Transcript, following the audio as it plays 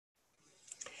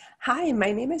Hi,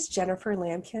 my name is Jennifer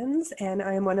Lamkins, and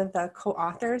I am one of the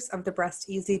co-authors of the Breast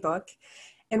Easy book.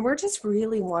 And we're just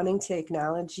really wanting to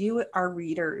acknowledge you, our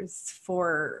readers,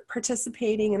 for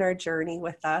participating in our journey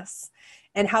with us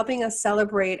and helping us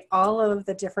celebrate all of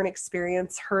the different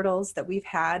experience hurdles that we've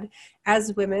had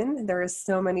as women. There is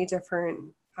so many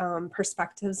different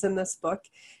perspectives in this book,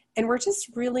 and we're just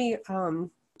really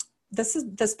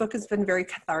this book has been very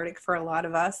cathartic for a lot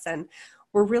of us, and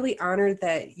we're really honored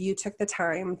that you took the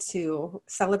time to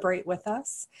celebrate with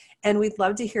us, and we'd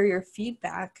love to hear your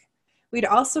feedback. We'd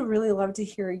also really love to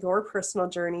hear your personal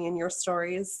journey and your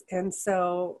stories. And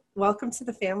so welcome to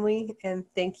the family, and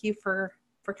thank you for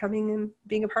coming and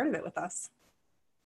being a part of it with us.